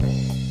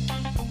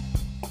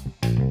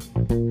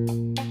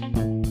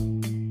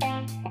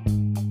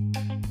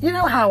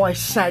how I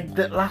said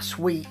that last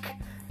week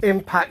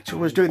Impact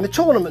was doing the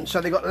tournament,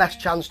 so they got less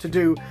chance to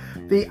do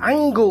the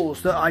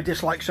angles that I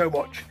dislike so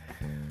much?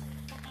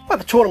 Well,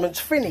 the tournament's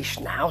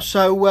finished now,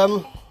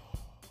 so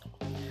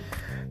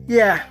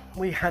yeah,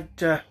 we had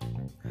that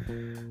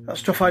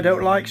stuff I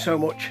don't like so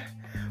much.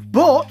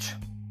 But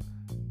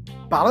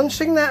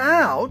balancing that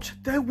out,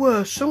 there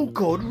were some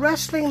good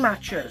wrestling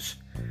matches.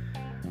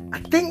 I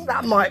think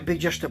that might be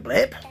just a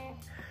blip.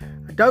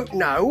 I don't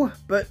know,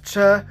 but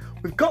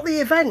we've got the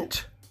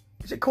event.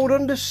 Is it called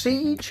Under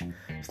Siege?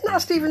 Isn't that a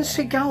Steven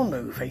Seagal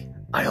movie?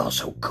 I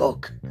Also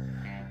Cook.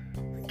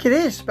 I think it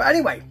is. But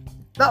anyway,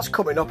 that's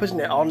coming up, isn't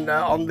it?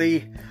 On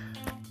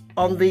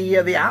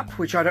the app,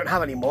 which I don't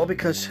have anymore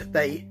because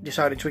they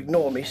decided to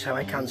ignore me, so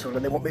I cancelled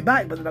and they want me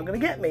back, but they're not going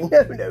to get me.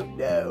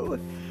 No.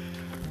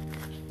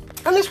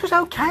 And this was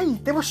okay.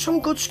 There was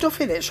some good stuff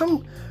in it.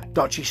 Some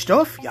dodgy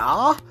stuff,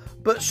 yeah,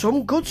 but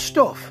some good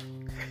stuff.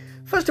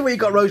 First of all, you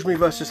got Rosemary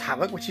versus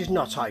Havoc, which is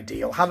not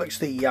ideal. Havoc's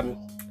the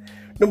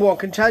number one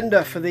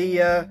contender for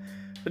the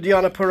for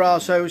Deonna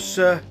Purrazzo's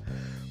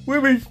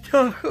women's.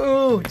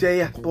 Oh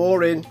dear,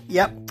 boring.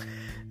 Yep.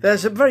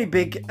 There's a very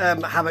big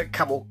Havoc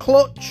camel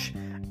clutch,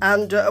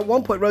 and at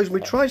one point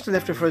Rosemary tries to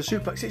lift her for a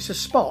suplex. It's a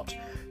spot.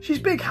 She's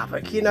big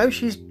Havoc, you know.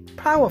 She's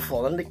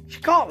powerful, and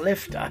she can't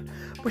lift her,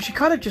 but she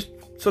kind of just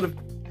sort of,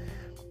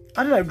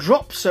 I don't know,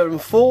 drops her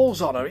and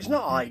falls on her. It's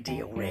not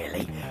ideal,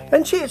 really.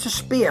 Then she hits a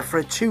spear for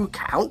a 2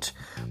 count,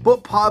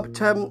 but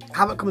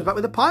Havoc comes back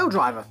with a pile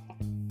driver.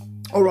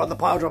 Or rather, the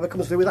pile driver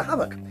comes through with a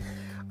Havoc.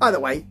 Either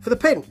way, for the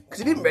pin, because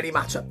it didn't really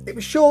matter. It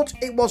was short,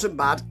 it wasn't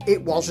bad,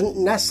 it wasn't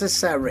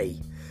necessary.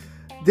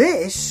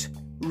 This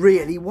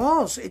really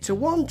was. It's a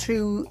 1,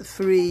 2,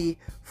 3,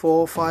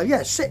 4, 5,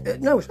 yeah, 6,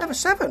 no, it's never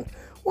 7.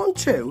 1,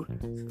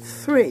 2,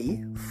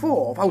 3,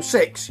 4, oh,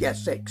 6,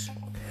 yes, 6.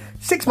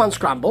 6-man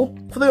scramble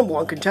for the number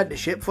one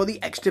contendership for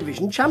the X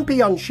Division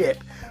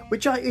Championship,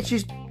 which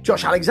is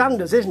Josh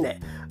Alexander's, isn't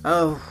it?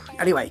 Oh,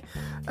 anyway,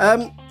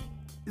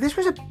 this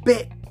was a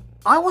bit,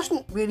 I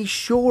wasn't really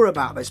sure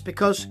about this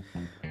because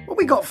what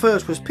we got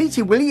first was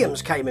P.T.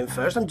 Williams came in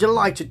first. I'm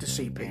delighted to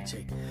see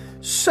P.T.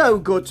 So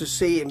good to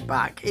see him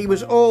back. He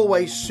was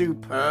always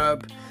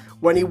superb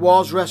when he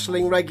was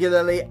wrestling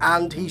regularly,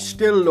 and he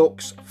still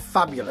looks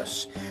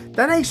fabulous.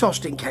 Then Ace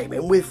Austin came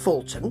in with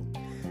Fulton.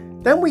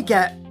 Then we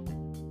get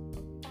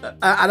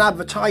an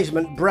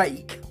advertisement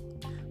break,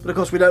 but of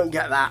course we don't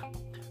get that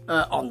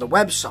on the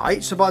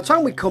website. So by the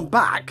time we come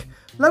back,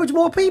 loads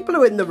more people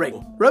are in the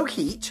ring.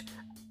 Rohit,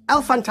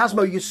 El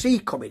Phantasmo you see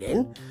coming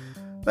in,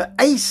 but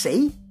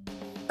AC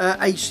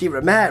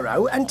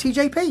Romero and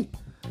TJP.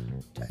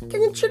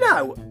 Didn't you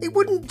know, it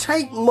wouldn't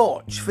take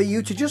much for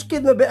you to just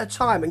give them a bit of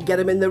time and get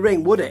them in the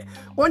ring, would it?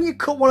 Why don't you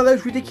cut one of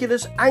those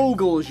ridiculous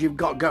angles you've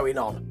got going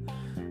on?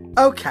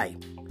 Okay,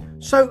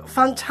 so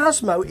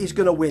Phantasmo is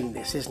going to win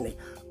this, isn't he?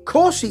 Of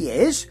course he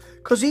is,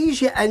 because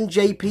he's your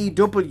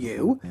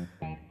NJPW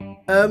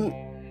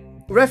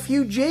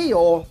refugee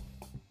or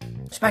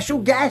special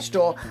guest,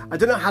 or I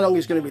don't know how long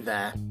he's going to be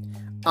there.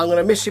 I'm going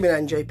to miss him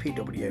in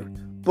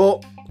NJPW,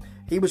 but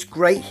he was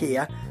great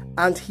here,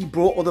 and he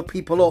brought other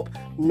people up.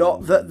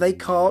 Not that they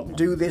can't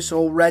do this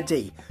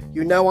already.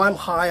 You know I'm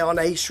high on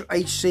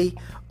AC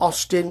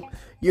Austin.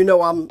 You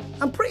know I'm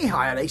pretty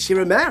high on AC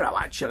Romero,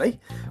 actually.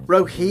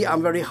 Rohit,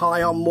 I'm very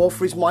high on more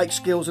for his mic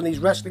skills and his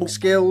wrestling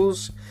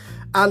skills.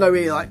 And I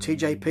really like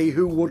TJP,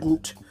 who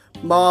wouldn't.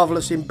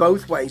 Marvellous in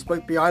both ways,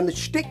 both behind the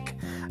shtick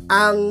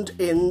and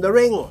in the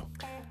ring.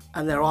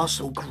 And there are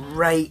some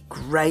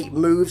great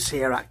moves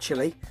here,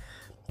 actually.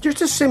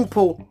 Just a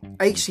simple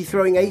AC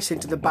throwing Ace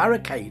into the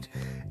barricade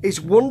is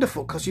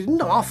wonderful because he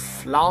didn't half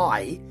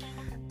fly.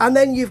 And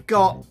then you've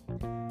got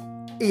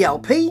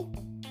ELP,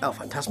 El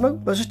Phantasmo,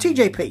 versus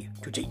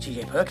TJP, to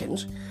TJ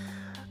Perkins.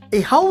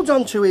 He holds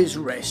onto his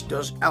wrist,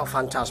 does El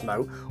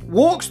Phantasmo,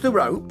 walks the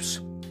ropes,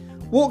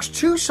 walks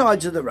 2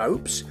 sides of the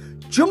ropes,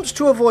 jumps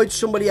to avoid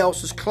somebody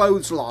else's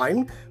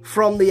clothesline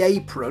from the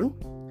apron,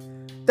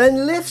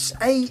 then lifts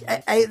AC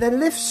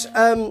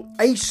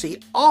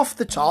off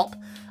the top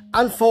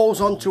and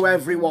falls onto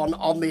everyone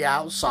on the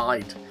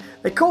outside.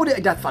 They called it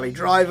a Death Valley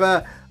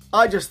driver.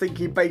 I just think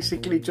he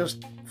basically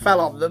just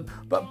fell on them,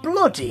 but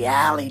bloody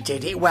hell, he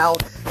did it well.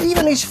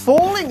 Even his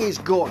falling is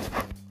good.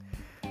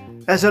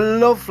 There's a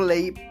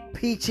lovely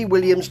P.T.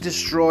 Williams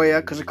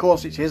destroyer, because of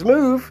course it's his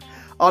move,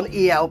 on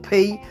ELP.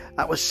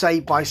 That was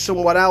saved by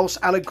someone else,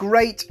 and a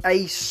great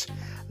Ace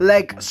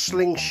leg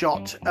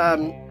slingshot,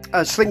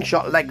 a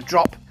slingshot leg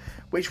drop,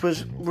 which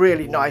was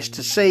really nice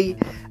to see.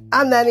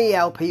 And then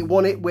ELP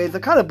won it with a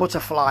kind of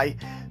butterfly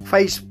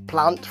face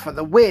plant for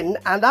the win.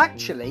 And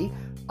actually,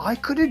 I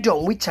could have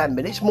done with 10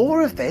 minutes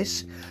more of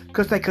this,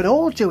 because they can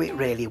all do it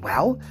really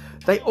well.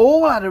 They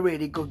all had a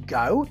really good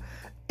go.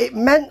 It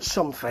meant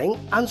something,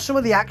 and some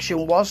of the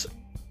action was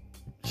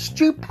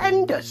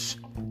stupendous.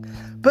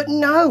 But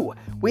no,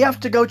 we have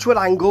to go to an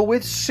angle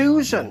with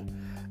Susan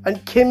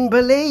and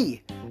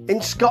Kimberly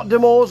in Scott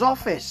D'Amore's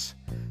office.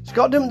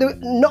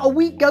 Not a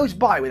week goes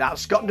by without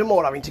Scott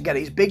D'Amore having to get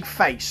his big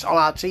face on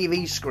our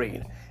TV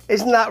screen.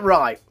 Isn't that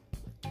right?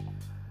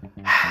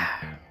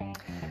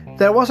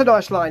 There was a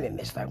nice line in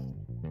this, though.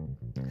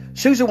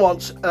 Susan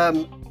wants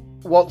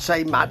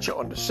a match at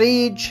Under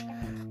Siege,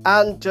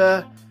 and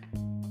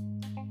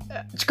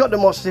Scott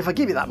D'Amore says, if I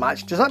give you that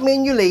match, does that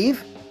mean you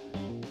leave?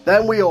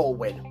 Then we all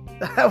win.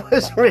 That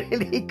was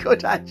really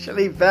good,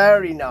 actually.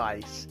 Very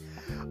nice.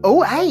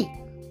 Oh, hey,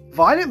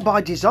 Violent by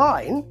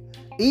Design,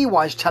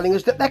 EY's telling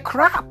us that they're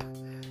crap.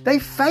 They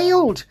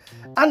failed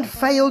and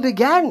failed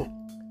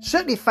again.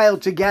 Certainly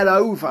failed to get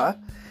over.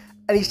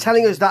 And he's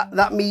telling us that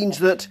that means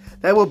that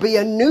there will be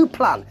a new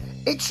plan.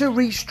 It's a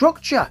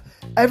restructure.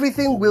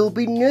 Everything will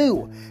be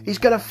new. He's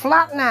going to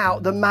flatten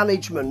out the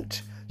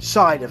management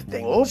side of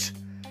things.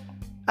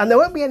 And there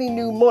won't be any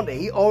new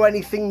money or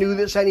anything new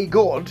that's any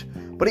good.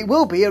 But it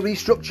will be a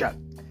restructure.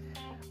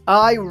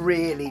 I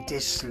really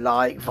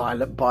dislike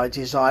Violent by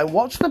Design.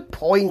 What's the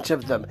point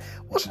of them?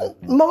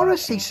 Wasn't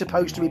Morrissey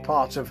supposed to be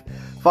part of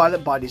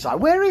Violent by Design?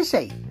 Where is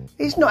he?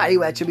 He's not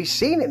anywhere to be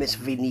seen in this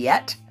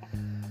vignette.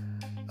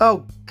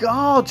 Oh,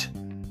 God.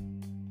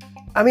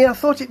 I mean, I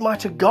thought it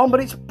might have gone, but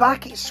it's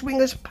back. It's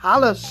Swingers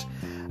Palace.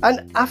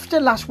 And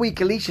after last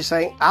week, Alicia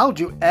saying, I'll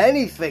do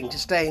anything to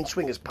stay in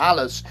Swingers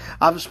Palace.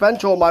 I've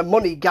spent all my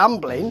money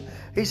gambling.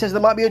 He says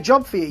there might be a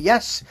job for you.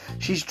 Yes,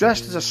 she's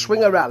dressed as a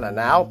swingerella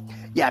now.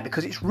 Yeah,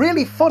 because it's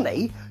really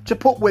funny to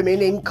put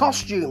women in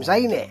costumes,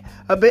 ain't it?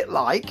 A bit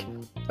like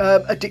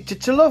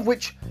Addicted to Love,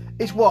 which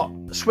is what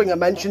Swinger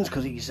mentions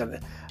because he's a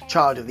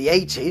child of the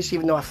 80s,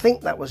 even though I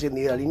think that was in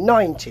the early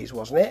 90s,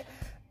 wasn't it?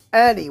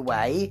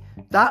 Anyway,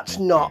 that's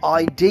not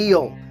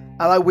ideal,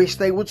 and I wish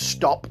they would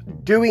stop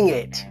doing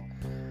it.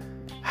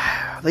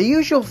 The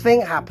usual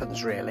thing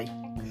happens, really.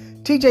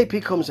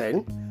 TJP comes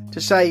in to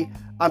say,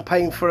 I'm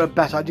paying for a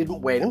bet I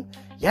didn't win.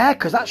 Yeah,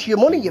 because that's your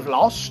money you've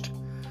lost.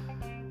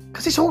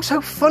 Because it's all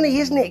so funny,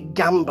 isn't it,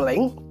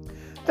 gambling?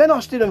 Then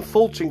Austin and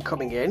Fulton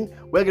coming in.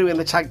 We're going to win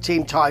the tag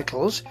team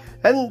titles.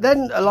 And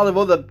then a lot of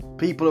other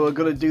people who are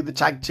going to do the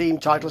tag team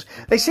titles.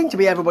 They seem to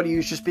be everybody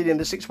who's just been in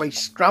the six-way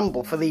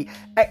scramble for the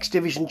X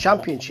Division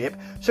Championship.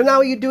 So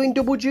now you're doing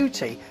double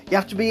duty. You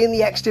have to be in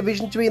the X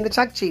Division to be in the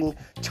tag team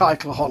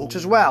title hunt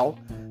as well.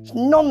 It's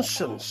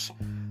nonsense.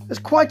 There's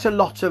quite a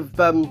lot of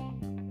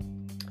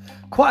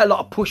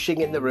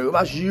pushing in the room,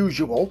 as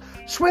usual.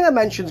 Swinger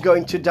mentions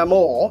going to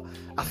D'Amore.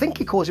 I think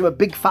he calls him a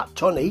big fat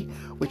tunny,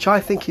 which I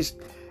think it's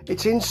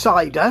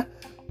insider,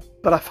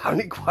 but I found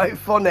it quite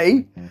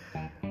funny.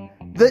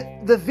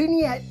 The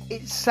vignette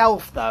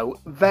itself, though,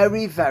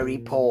 very, very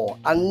poor.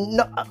 And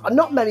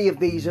not many of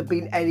these have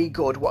been any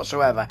good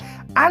whatsoever.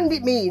 And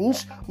it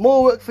means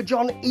more work for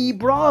John E.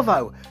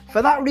 Bravo.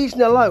 For that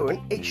reason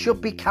alone, it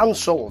should be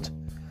cancelled.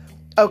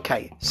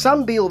 OK,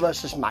 Sam Beale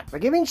versus Mac. They're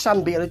giving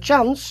Sam Beale a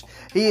chance.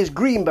 He is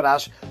green, but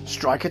as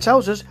Striker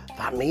tells us,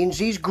 that means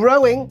he's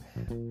growing.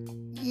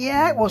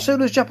 Yeah, well, so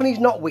does Japanese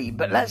Knotweed,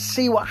 but let's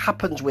see what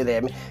happens with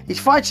him. He's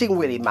fighting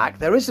Willie Mack.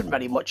 There isn't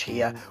very much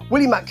here.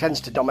 Willie Mack tends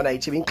to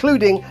dominate him,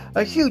 including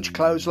a huge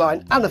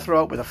clothesline and a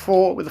throw-up with a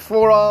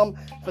forearm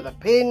for the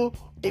pin.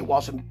 It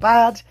wasn't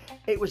bad.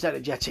 It was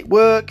energetic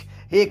work.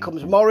 Here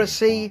comes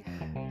Morrissey.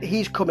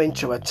 He's coming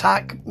to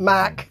attack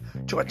Mack.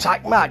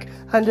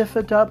 And if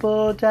a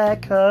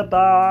double-decker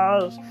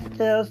bus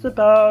kills the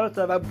both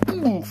of them,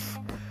 boom!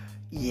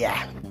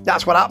 Yeah,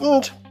 that's what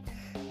happened.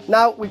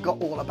 Now we've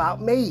got All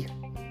About Me.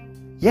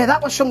 Yeah,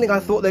 that was something I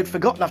thought they'd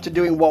forgotten after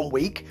doing 1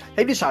 week.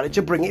 They decided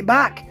to bring it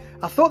back.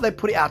 I thought they'd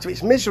put it out of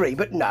its misery,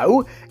 but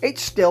no,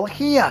 it's still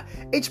here.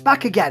 It's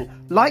back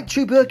again, like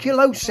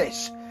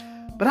tuberculosis.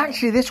 But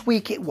actually this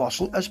week it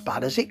wasn't as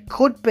bad as it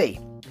could be.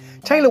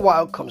 Taylor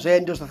Wilde comes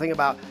in, does the thing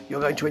about,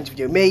 you're going to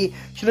interview me.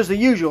 She does the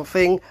usual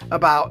thing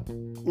about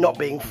not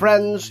being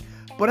friends.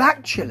 But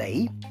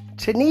actually,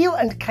 Tennille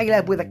and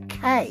Caleb with a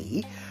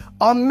K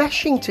are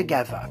meshing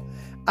together.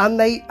 And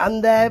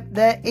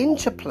their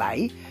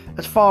interplay,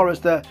 as far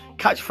as the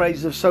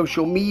catchphrases of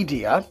social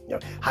media,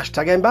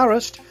 hashtag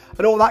embarrassed,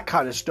 and all that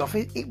kind of stuff,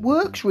 it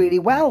works really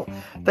well.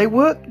 They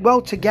work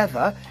well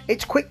together.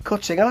 It's quick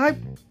cutting, and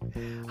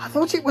I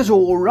thought it was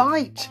all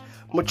right,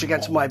 much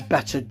against my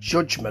better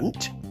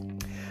judgment.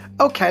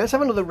 OK, let's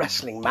have another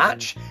wrestling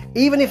match,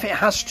 even if it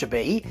has to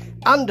be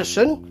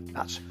Anderson,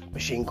 that's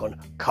Machine Gun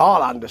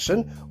Carl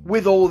Anderson,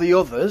 with all the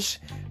others,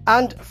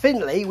 and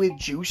Finlay with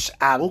Juice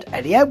and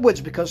Eddie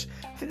Edwards, because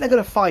I think they're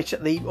going to fight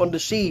at the Under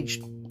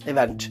Siege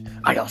event.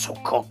 I also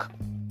cook.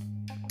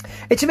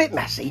 It's a bit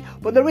messy,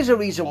 but there is a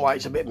reason why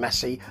it's a bit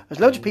messy.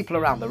 There's loads of people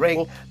around the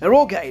ring, they're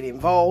all getting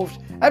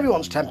involved,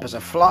 everyone's tempers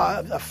are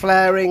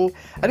flaring,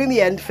 and in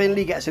the end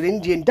Finlay gets an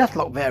Indian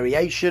deathlock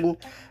variation,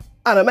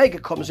 and Omega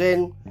comes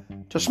in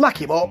to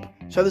smack him up,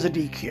 so there's a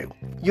DQ.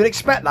 You'd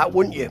expect that,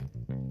 wouldn't you?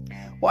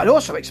 What I'd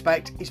also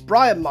expect is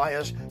Brian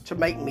Myers to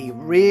make me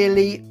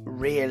really,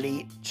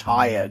 really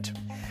tired.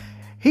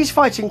 He's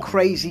fighting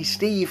Crazy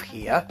Steve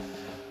here.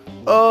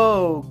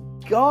 Oh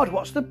God,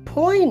 what's the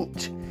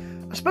point?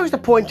 I suppose the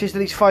point is that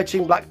he's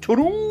fighting Black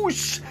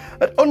Taurus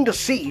at Under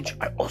Siege.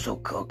 I also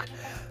cook.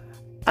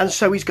 And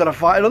so he's got to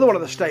fight another one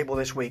of the stable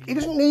this week. He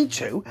doesn't need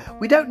to.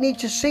 We don't need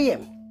to see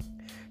him.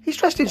 He's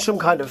dressed in some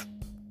kind of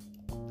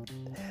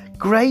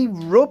grey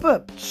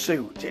rubber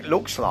suit, it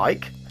looks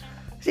like.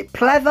 Is it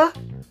pleather?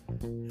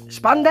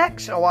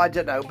 spandex? Oh, I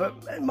don't know.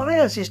 But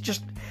Myers is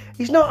just,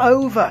 he's not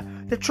over.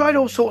 They've tried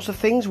all sorts of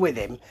things with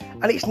him,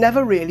 and it's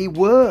never really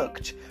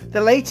worked.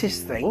 The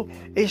latest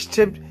thing is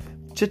to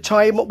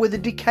tie him up with a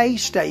decay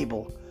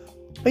stable.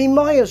 I mean,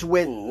 Myers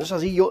wins,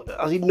 as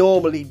he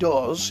normally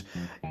does,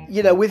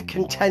 you know, with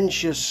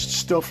contentious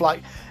stuff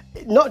like,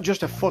 not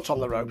just a foot on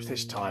the ropes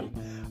this time,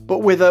 but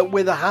with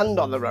a hand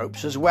on the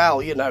ropes as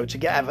well, you know, to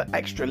get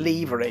extra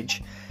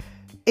leverage.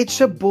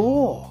 It's a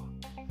bore.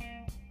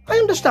 I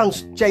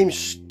understand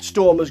James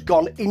Storm has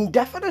gone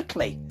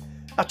indefinitely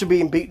after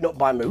being beaten up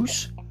by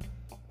Moose.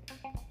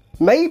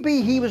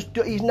 Maybe he's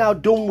now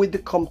done with the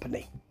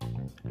company.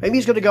 Maybe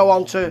he's going to go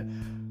on to,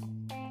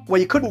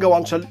 well, you couldn't go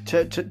on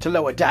to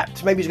lower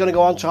depths. Maybe he's going to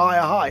go on to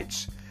higher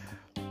heights.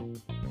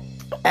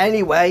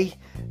 Anyway,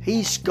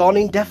 he's gone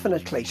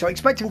indefinitely, so I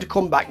expect him to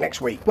come back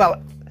next week.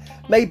 Well,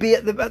 maybe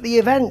at the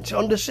event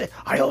under.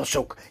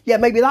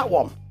 Maybe that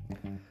one.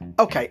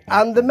 Okay,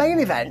 and the main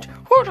event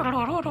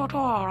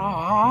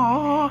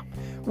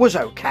was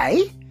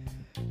okay.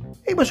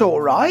 It was all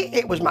right.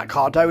 It was Matt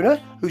Cardona,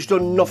 who's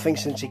done nothing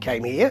since he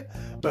came here,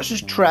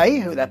 versus Trey,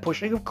 who they're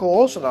pushing, of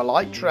course, and I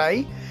like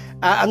Trey,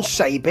 and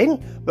Sabin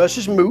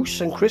versus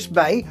Moose and Chris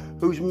Bay,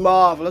 who's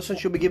marvellous and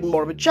should be given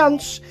more of a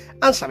chance,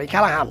 and Sami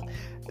Callihan.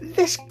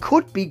 This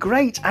could be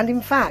great, and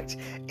in fact,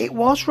 it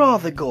was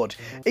rather good,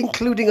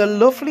 including a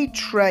lovely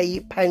Trey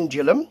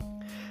pendulum,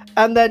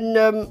 and then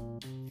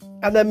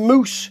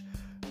Moose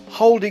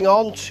holding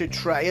on to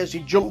Trey as he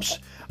jumps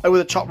over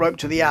the top rope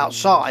to the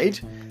outside,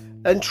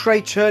 and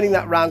Trey turning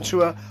that round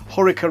to a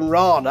Hurricane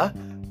Rana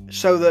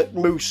so that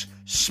Moose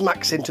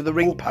smacks into the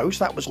ring post.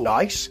 That was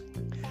nice.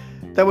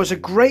 There was a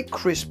great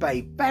Chris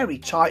Bay, very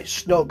tight,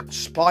 snug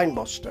spine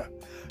buster.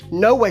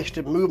 No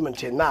wasted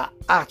movement in that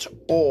at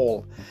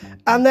all.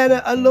 And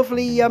then a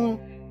lovely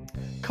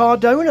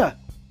Cardona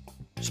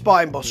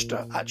spine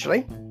buster,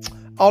 actually.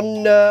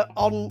 No,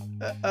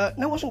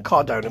 it wasn't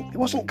Cardona. It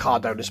wasn't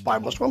Cardona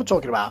spine buster. What am I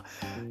talking about?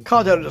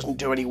 Cardona doesn't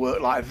do any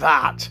work like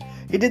that.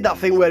 He did that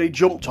thing where he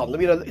jumped on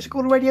them. You know, is it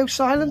called radio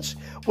silence?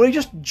 Where he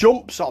just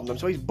jumps on them,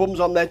 so his bum's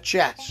on their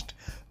chest.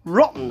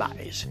 Rotten, that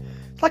is.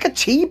 It's like a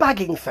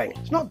teabagging thing.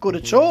 It's not good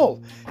at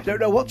all. If you don't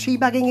know what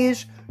teabagging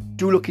is,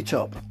 do look it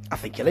up. I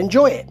think you'll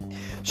enjoy it.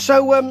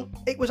 So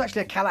it was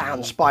actually a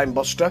Callihan spine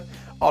buster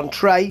on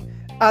Trey,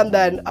 and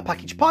then a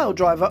package pile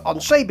driver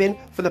on Sabin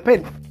for the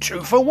pin.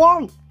 2 for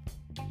 1.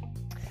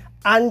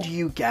 And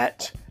you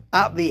get,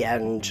 at the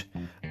end,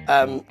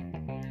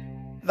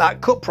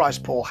 that cut price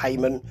Paul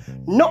Heyman,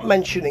 not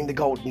mentioning the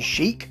Golden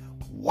Sheik.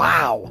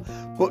 Wow.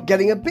 But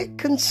getting a bit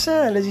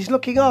concerned as he's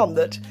looking on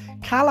that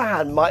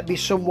Callihan might be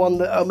someone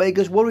that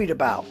Omega's worried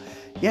about.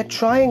 Yeah,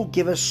 try and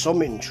give us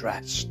some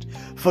interest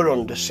for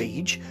Under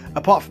Siege,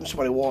 apart from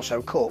somebody who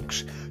also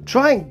cooks.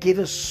 Try and give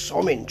us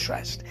some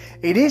interest.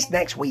 It is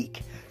next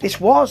week. This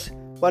was,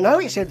 well, no,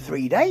 it's in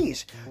 3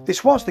 days.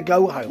 This was the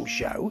go-home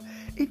show.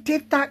 It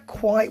did that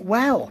quite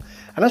well.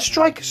 And as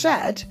Striker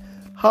said,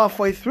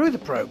 halfway through the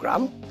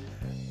programme,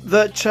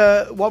 that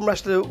one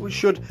wrestler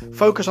should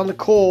focus on the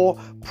core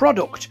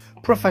product,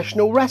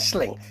 professional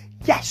wrestling.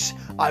 Yes,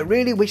 I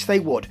really wish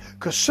they would,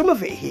 because some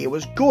of it here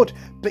was good,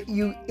 but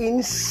you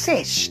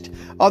insist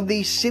on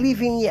these silly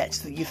vignettes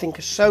that you think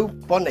are so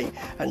funny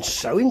and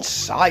so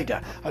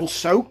insider and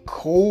so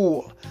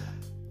cool.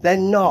 They're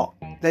not.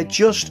 They're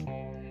just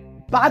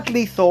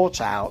badly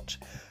thought out,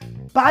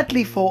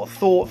 badly thought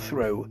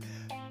through,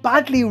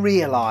 badly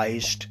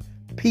realised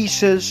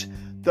pieces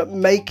that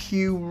make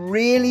you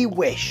really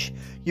wish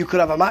you could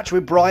have a match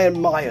with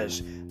Brian Myers.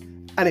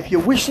 And if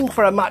you're wishing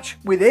for a match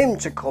with him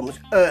to come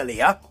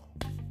earlier,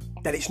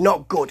 then it's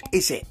not good,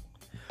 is it?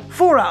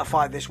 4 out of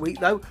 5 this week,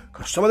 though,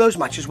 because some of those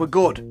matches were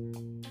good.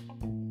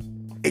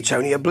 It's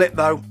only a blip,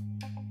 though.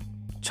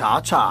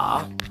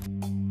 Ta-ta.